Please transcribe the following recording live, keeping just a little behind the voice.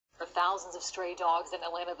thousands of stray dogs in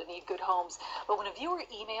Atlanta that need good homes. But when a viewer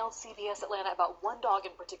emailed CBS Atlanta about one dog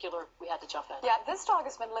in particular, we had to jump in. Yeah, this dog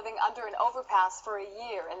has been living under an overpass for a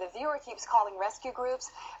year, and the viewer keeps calling rescue groups,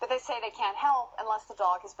 but they say they can't help unless the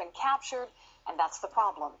dog has been captured, and that's the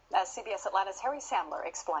problem, as CBS Atlanta's Harry Sandler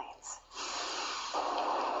explains.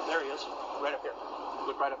 There he is, right up here.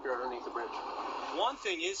 Look right up here underneath the bridge. One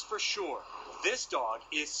thing is for sure, this dog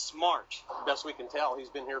is smart. Best we can tell, he's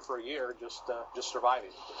been here for a year, just surviving.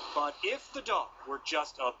 But if the dog were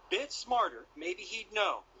just a bit smarter, maybe he'd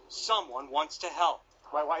know someone wants to help.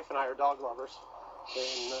 My wife and I are dog lovers,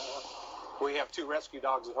 and we have 2 rescue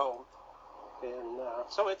dogs at home, and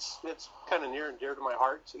so it's kind of near and dear to my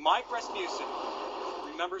heart. Mike Rasmussen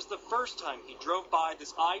remembers the first time he drove by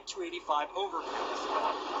this I-285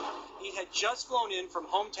 overpass. He had just flown in from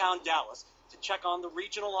hometown Dallas to check on the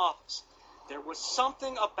regional office. There was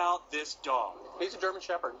something about this dog. He's a German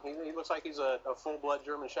Shepherd. He looks like he's a full-blood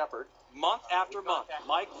German Shepherd. Month after month,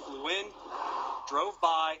 Mike flew in, drove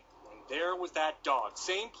by, and there was that dog.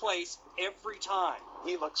 Same place every time.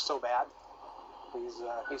 He looks so bad.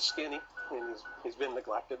 He's skinny, and he's been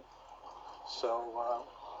neglected. So,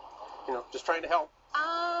 just trying to help.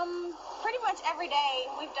 Pretty much every day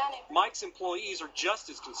we've done it. Mike's employees are just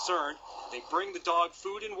as concerned. They bring the dog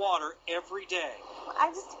food and water every day.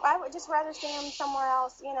 I would just rather see him somewhere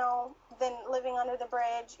else, than living under the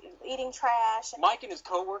bridge, eating trash. Mike and his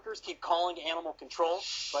coworkers keep calling animal control,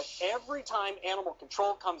 but every time animal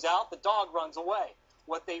control comes out, the dog runs away.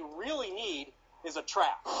 What they really need is a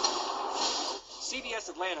trap. CBS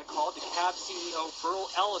Atlanta called the cab CEO Burl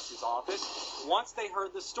Ellis's office. Once they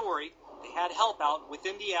heard the story, they had help out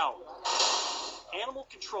within the hour. Animal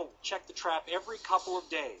control will check the trap every couple of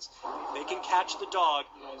days. If they can catch the dog,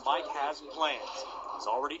 Mike has plans. He's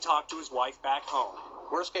already talked to his wife back home.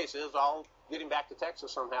 Worst case is I'll get him back to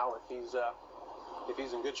Texas somehow if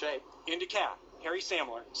he's in good shape. In DeKalb, Harry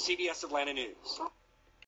Sandler, CBS Atlanta News.